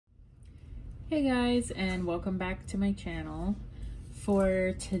Hey guys, and welcome back to my channel.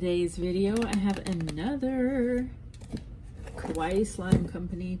 For today's video, I have another Kawaii Slime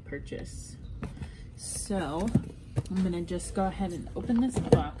Company purchase. So I'm gonna just go ahead and open this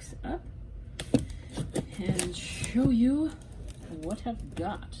box up and show you what I've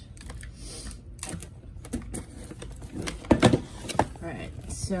got.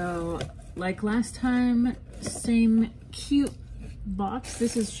 Alright, so like last time, same cute box.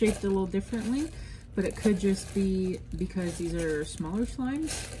 This is shaped a little differently, but it could just be because these are smaller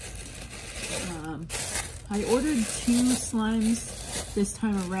slimes. I ordered 2 slimes this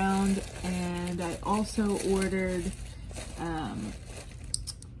time around, and I also ordered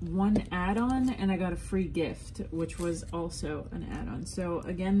 1 add-on, and I got a free gift, which was also an add-on. So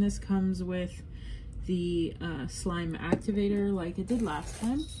again, this comes with the slime activator like it did last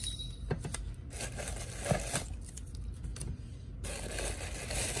time.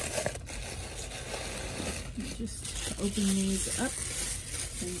 Just open these up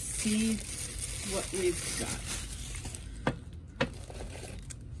and see what we've got.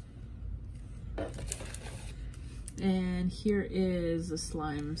 And here is a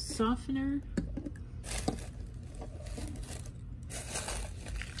slime softener.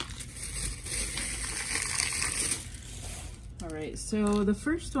 Alright, so the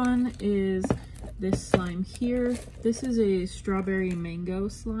first one is this slime here. This is a strawberry mango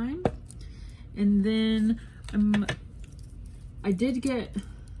slime. And then I did get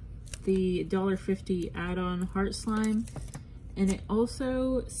the $1.50 add-on heart slime, and it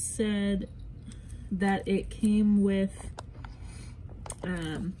also said that it came with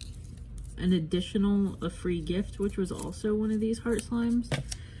an additional free gift, which was also one of these heart slimes.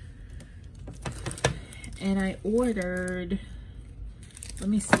 And I ordered, let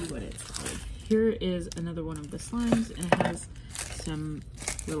me see what it's called. Here is another one of the slimes, and it has some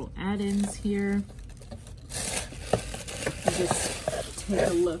little add-ins here. Just take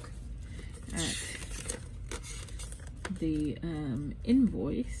a look at the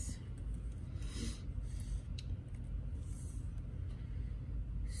invoice.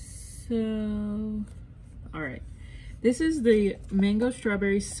 So, all right, this is the mango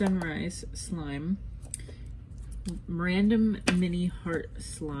strawberry sunrise slime, random mini heart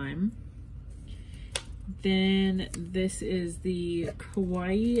slime. Then this is the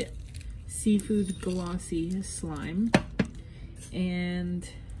Kawaii seafood glossy slime, and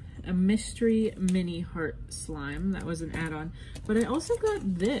a mystery mini heart slime. That was an add-on. But I also got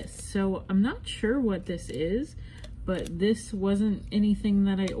this, so I'm not sure what this is, but this wasn't anything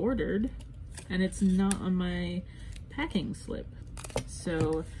that I ordered, and it's not on my packing slip.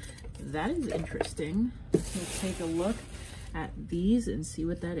 So that is interesting. Let's take a look at these and see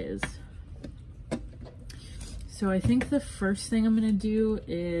what that is. So I think the first thing I'm gonna do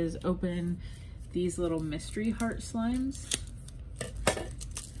is open these little mystery heart slimes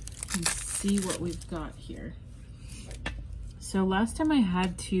and see what we've got here. So last time I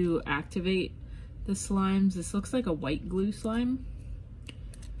had to activate the slimes, this looks like a white glue slime.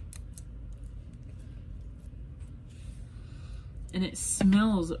 And it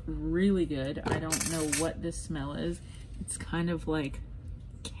smells really good. I don't know what this smell is. It's kind of like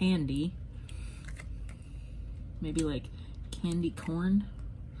candy. Maybe like candy corn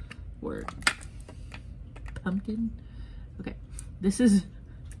or pumpkin. Okay, this is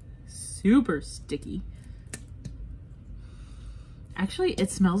super sticky. Actually, it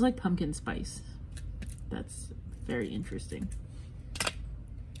smells like pumpkin spice. That's very interesting.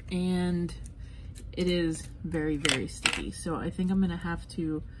 And it is very, very sticky. So I think I'm gonna have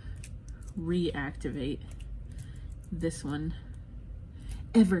to reactivate this one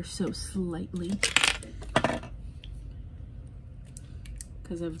ever so slightly,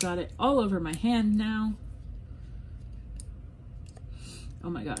 because I've got it all over my hand now. Oh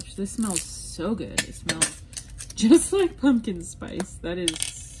my gosh, this smells so good. It smells just like pumpkin spice. That is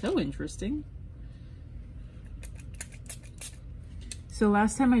so interesting. So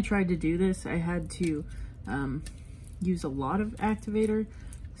last time I tried to do this, I had to use a lot of activator.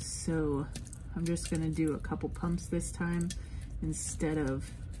 So I'm just gonna do a couple pumps this time instead of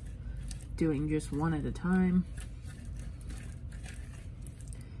doing just one at a time.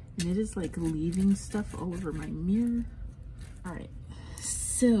 And it is like leaving stuff all over my mirror. All right,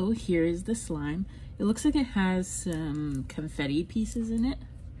 so here is the slime. It looks like it has some confetti pieces in it.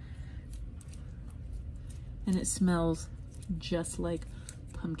 And it smells just like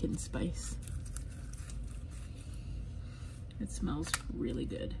pumpkin spice. It smells really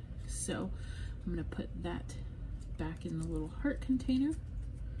good. So I'm gonna put that back in the little heart container.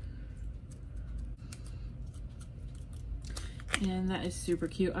 And that is super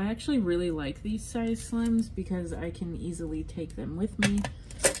cute. I actually really like these size slimes because I can easily take them with me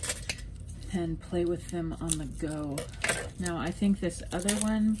and play with them on the go. Now I think this other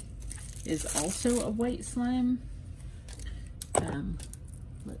one is also a white slime.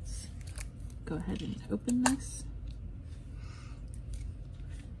 Let's go ahead and open this.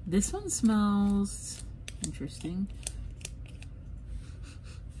 This one smells interesting.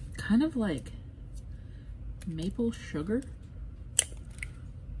 Kind of like maple sugar.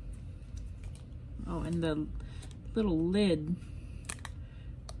 Oh, and the little lid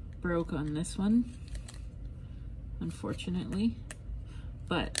broke on this one, unfortunately,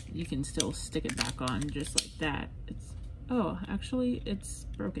 but you can still stick it back on just like that. It's, oh, actually it's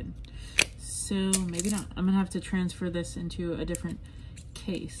broken. So maybe not. I'm gonna have to transfer this into a different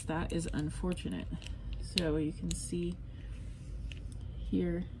case. That is unfortunate. So you can see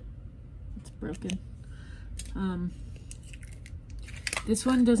here, it's broken. This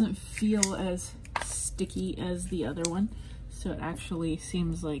one doesn't feel as sticky as the other one, so it actually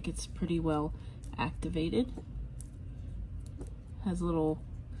seems like it's pretty well activated. Has little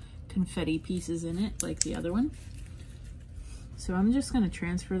confetti pieces in it like the other one. So I'm just going to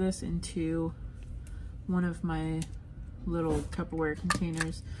transfer this into one of my little Tupperware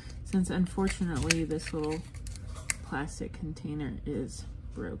containers, since unfortunately this little plastic container is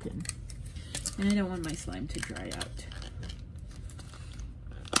broken and I don't want my slime to dry out.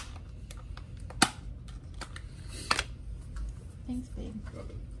 Thanks, babe.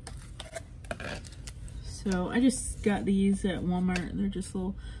 So I just got these at Walmart. They're just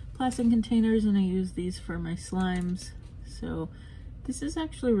little plastic containers and I use these for my slimes. So this is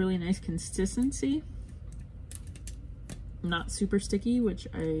actually really nice consistency. Not super sticky, which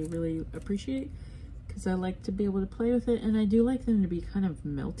I really appreciate because I like to be able to play with it, and I do like them to be kind of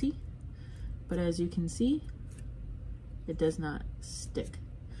melty. But as you can see, it does not stick,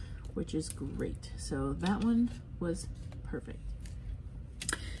 which is great. So that one was perfect.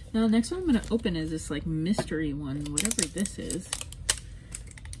 Now, the next one I'm going to open is this like mystery one, whatever this is.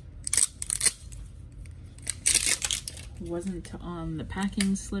 Wasn't on the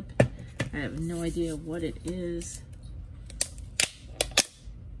packing slip. I have no idea what it is.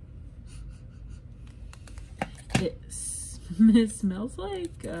 It smells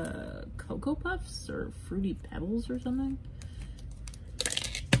like Cocoa Puffs or Fruity Pebbles or something.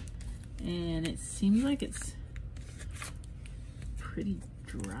 And it seems like it's pretty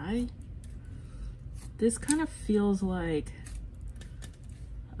dry. This kind of feels like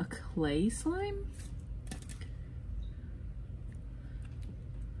a clay slime.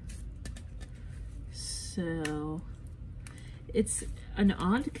 So it's an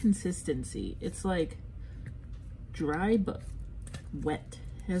odd consistency. It's like dry but wet.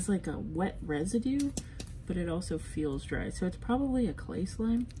 It has like a wet residue, but it also feels dry. So it's probably a clay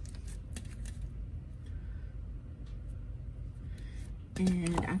slime.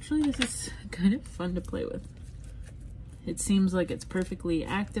 And actually this is kind of fun to play with. It seems like it's perfectly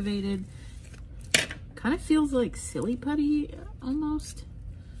activated. Kind of feels like silly putty almost.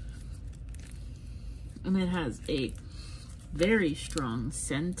 And it has a very strong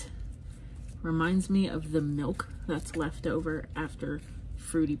scent. Reminds me of the milk that's left over after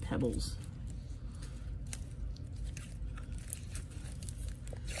Fruity Pebbles.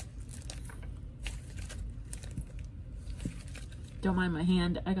 Don't mind my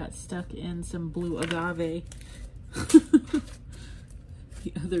hand, I got stuck in some blue agave the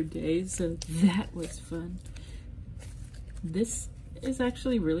other day, so that was fun. This is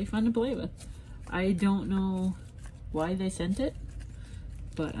actually really fun to play with. I don't know why they sent it,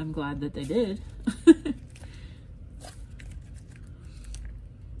 but I'm glad that they did.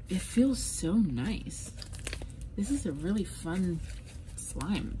 It feels so nice. This is a really fun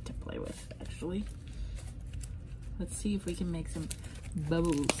slime to play with, actually. Let's see if we can make some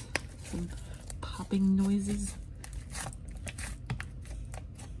bubbles, some popping noises.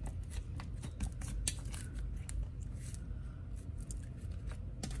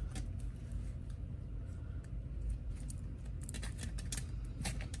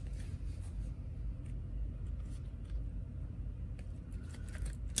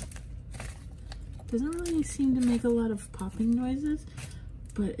 Doesn't really seem to make a lot of popping noises,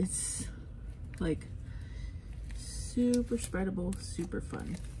 but it's like super spreadable, super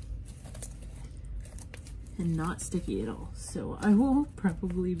fun, and not sticky at all. So I will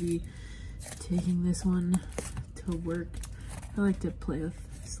probably be taking this one to work. I like to play with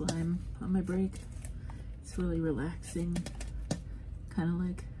slime on my break. It's really relaxing, kind of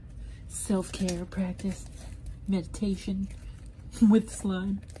like self-care practice, meditation with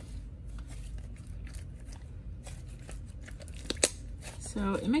slime.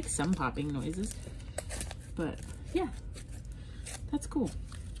 So it makes some popping noises, but yeah, that's cool.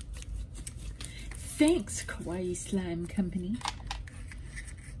 Thanks, Kawaii Slime Company,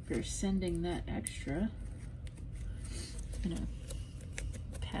 for sending that extra. I'm gonna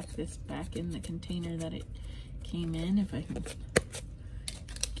pack this back in the container that it came in, if I can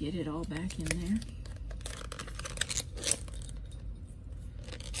get it all back in there.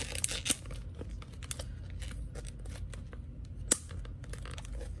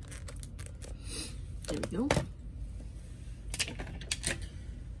 There we go.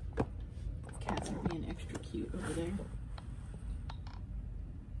 Cats are being extra cute over there.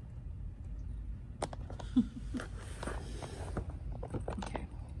 Okay.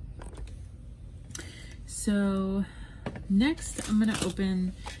 So next I'm gonna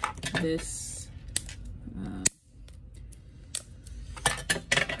open this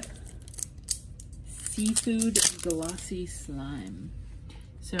seafood glossy slime.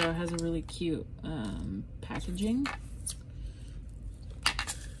 So it has a really cute packaging.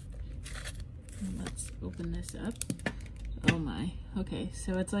 Let's open this up. Oh my. Okay,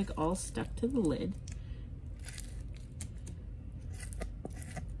 so it's like all stuck to the lid.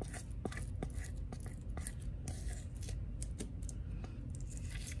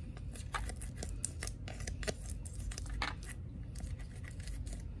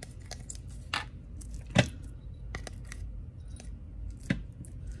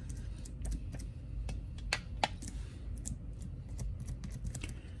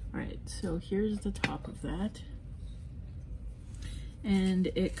 So here's the top of that, and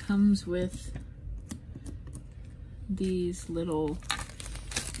it comes with these little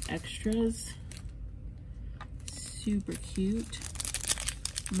extras. Super cute.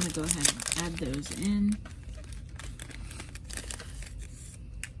 I'm gonna go ahead and add those in.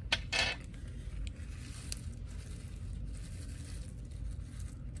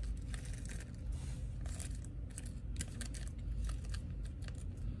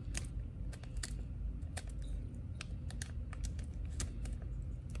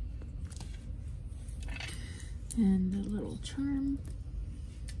 And the little charm.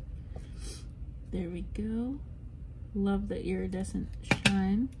 There we go. Love the iridescent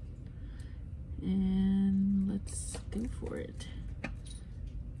shine. And let's go for it.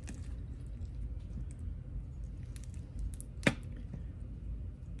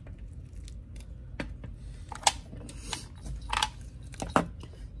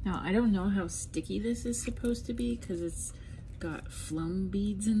 Now, I don't know how sticky this is supposed to be because it's got foam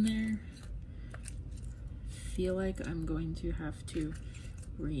beads in there. Feel like I'm going to have to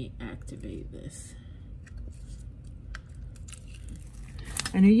reactivate this.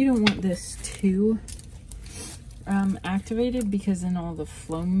 I know you don't want this too activated because then all the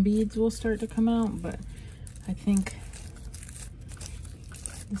foam beads will start to come out, but I think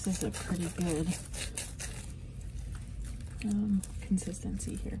this is a pretty good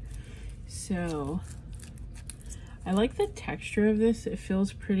consistency here. So I like the texture of this. It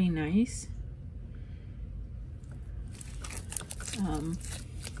feels pretty nice.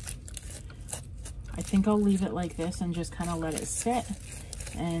 I think I'll leave it like this and just kind of let it sit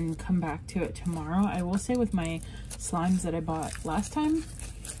and come back to it tomorrow. I will say with my slimes that I bought last time,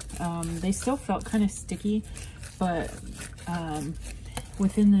 they still felt kind of sticky, but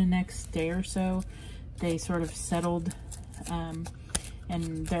within the next day or so, they sort of settled,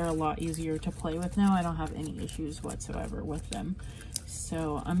 and they're a lot easier to play with now. I don't have any issues whatsoever with them.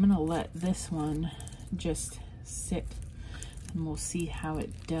 So I'm gonna let this one just sit and we'll see how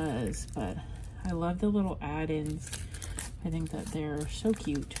it does. But I love the little add-ins. I think that they're so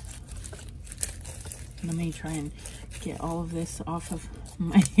cute. Let me try and get all of this off of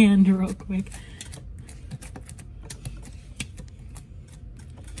my hand real quick.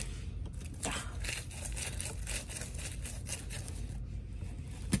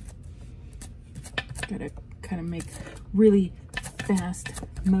 Gotta kind of make really fast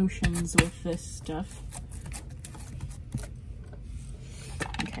motions with this stuff.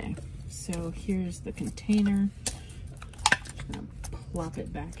 Okay, so here's the container. Just gonna plop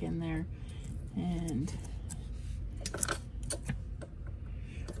it back in there, and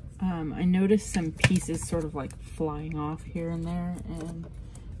I noticed some pieces sort of like flying off here and there, and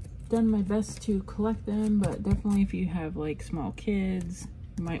done my best to collect them, but definitely if you have like small kids,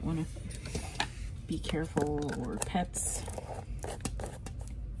 you might want to be careful, or pets.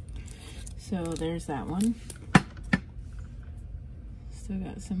 So there's that one. Still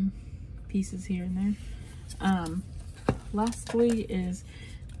got some pieces here and there. Lastly is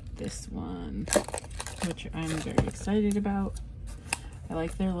this one, which I'm very excited about. I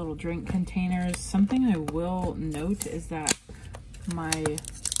like their little drink containers. Something I will note is that my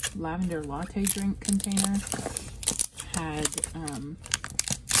lavender latte drink container had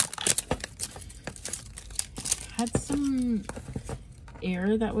some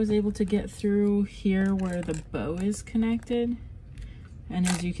air that was able to get through here where the bow is connected. And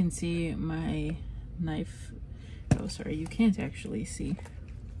as you can see, my knife, oh sorry, you can't actually see.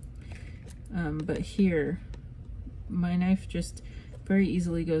 But here, my knife just very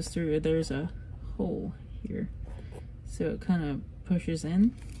easily goes through. There's a hole here, so it kind of pushes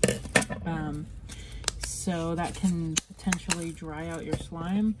in. So that can potentially dry out your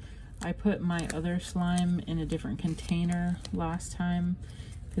slime. I put my other slime in a different container last time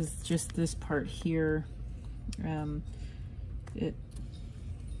because just this part here, it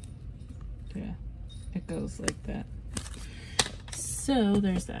goes like that. So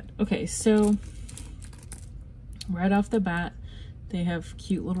there's that. Okay, so right off the bat, they have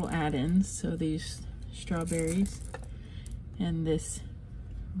cute little add-ins. So these strawberries and this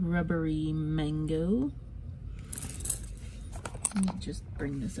rubbery mango. Let me just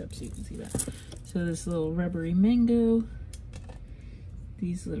bring this up so you can see that. So this little rubbery mango,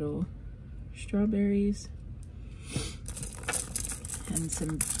 these little strawberries, and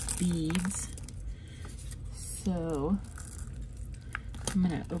some beads. So I'm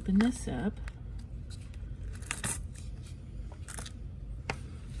gonna open this up.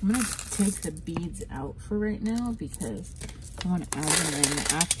 I'm gonna take the beads out for right now because I want to add them in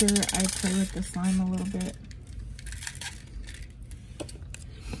after I play with the slime a little bit.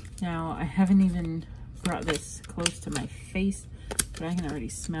 Now, I haven't even brought this close to my face, but I can already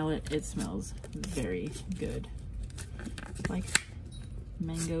smell it. It smells very good. Like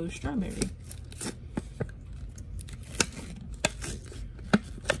mango strawberry.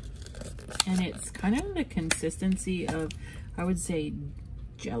 And it's kind of the consistency of, I would say,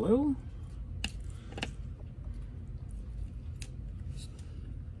 Jello.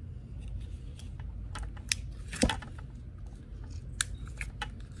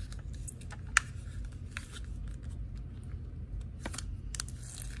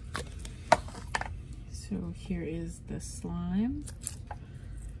 So here is the slime.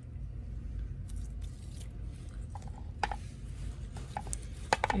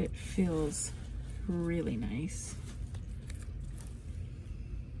 It feels really nice.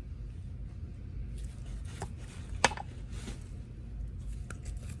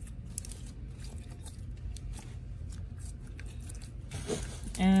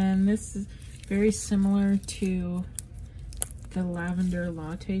 And this is very similar to the lavender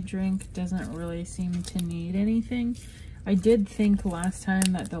latte drink. Doesn't really seem to need anything. I did think last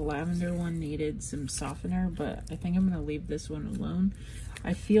time that the lavender one needed some softener, but I think I'm gonna leave this one alone.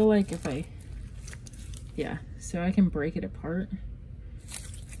 I feel like if I, yeah, so I can break it apart,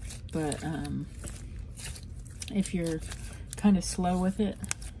 but if you're kind of slow with it,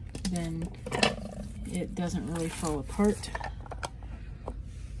 then it doesn't really fall apart.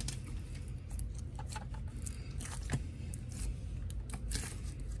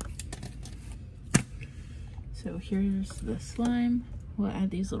 So here's the slime. We'll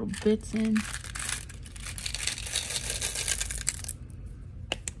add these little bits in.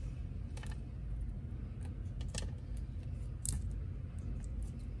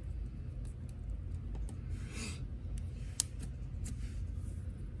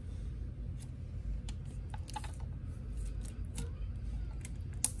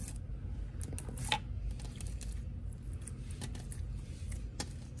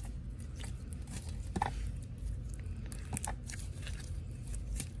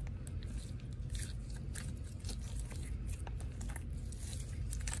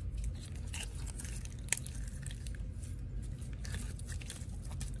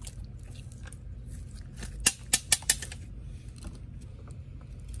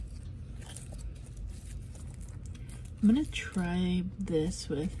 I'm gonna try this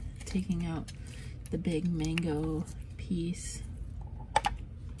with taking out the big mango piece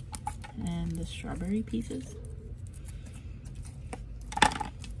and the strawberry pieces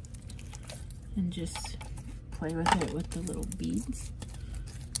and just play with it with the little beads.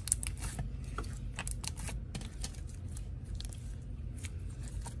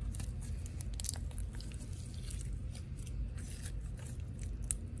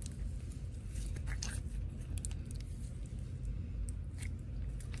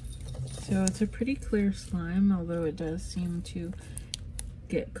 So it's a pretty clear slime, although it does seem to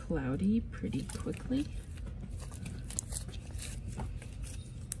get cloudy pretty quickly.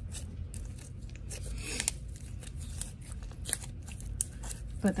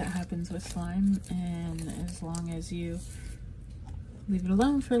 But that happens with slime, and as long as you leave it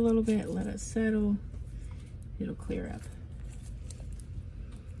alone for a little bit, let it settle, it'll clear up.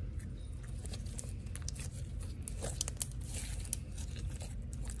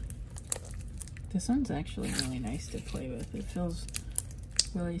 This one's actually really nice to play with. It feels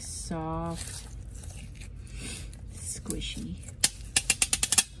really soft, squishy.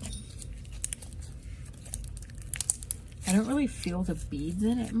 I don't really feel the beads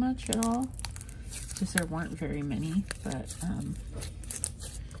in it much at all, because there weren't very many, but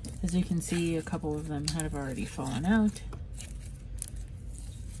as you can see, a couple of them have already fallen out.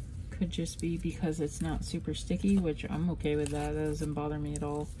 Could just be because it's not super sticky, which I'm okay with that. That doesn't bother me at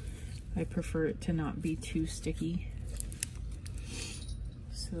all. I prefer it to not be too sticky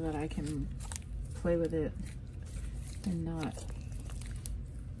so that I can play with it and not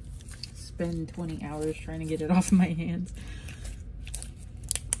spend 20 hours trying to get it off my hands.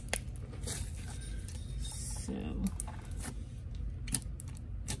 So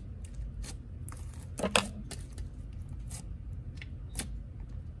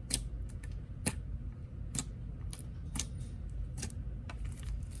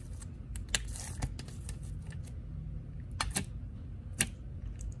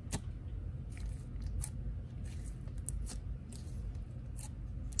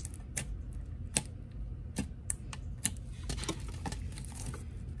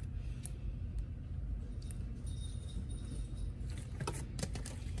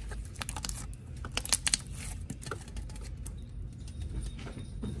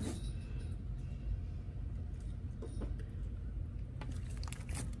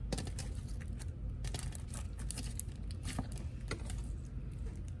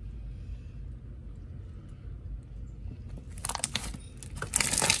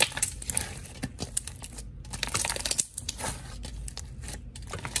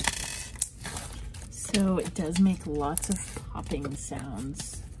So it does make lots of popping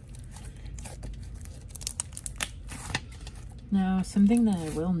sounds. Now, something that I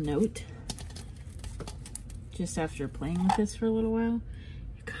will note, just after playing with this for a little while,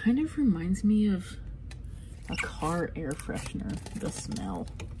 it kind of reminds me of a car air freshener, the smell.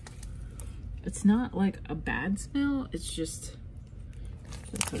 It's not like a bad smell, it's just,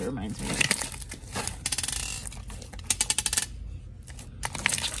 that's what it reminds me of.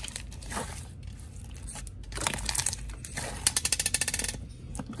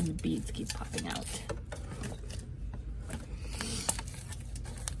 And the beads keep popping out.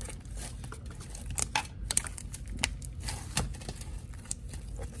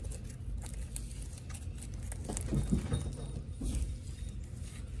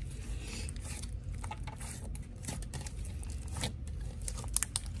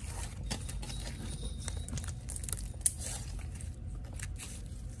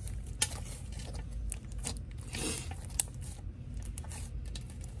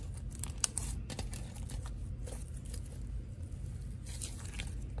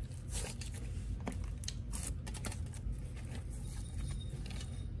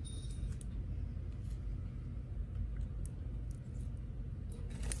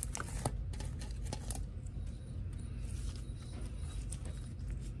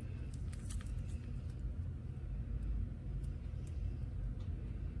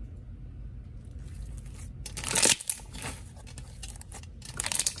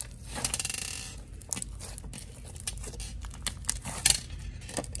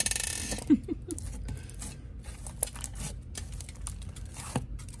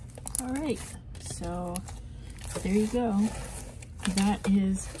 All right, so there you go. That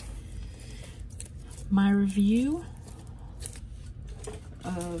is my review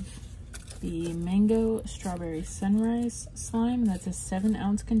of the Mango Strawberry Sunrise slime. That's a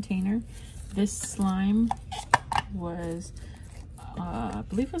 7-ounce container. This slime was, I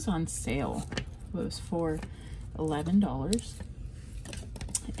believe it was on sale. It was for $11.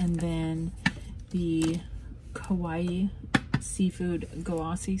 And then the Kawaii Seafood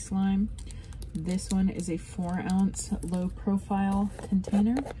Glossy Slime. This one is a 4-ounce low profile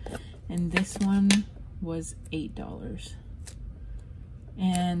container, and this one was $8.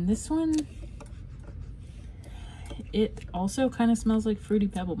 And this one, it also kind of smells like Fruity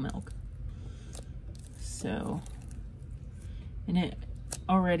Pebble milk. So, and it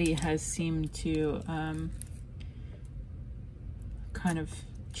already has seemed to kind of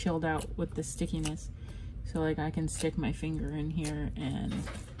chilled out with the stickiness. So like I can stick my finger in here and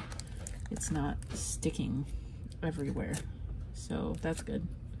it's not sticking everywhere. So that's good.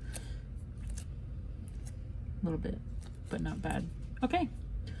 A little bit, but not bad. Okay.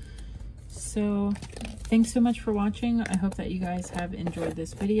 So thanks so much for watching. I hope that you guys have enjoyed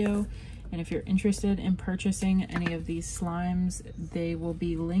this video. And if you're interested in purchasing any of these slimes, they will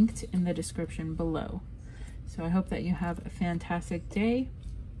be linked in the description below. So I hope that you have a fantastic day.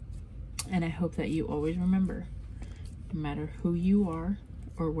 And I hope that you always remember, no matter who you are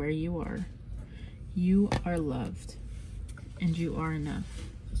or where you are, You are loved, and you are enough.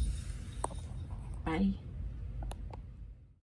 Bye.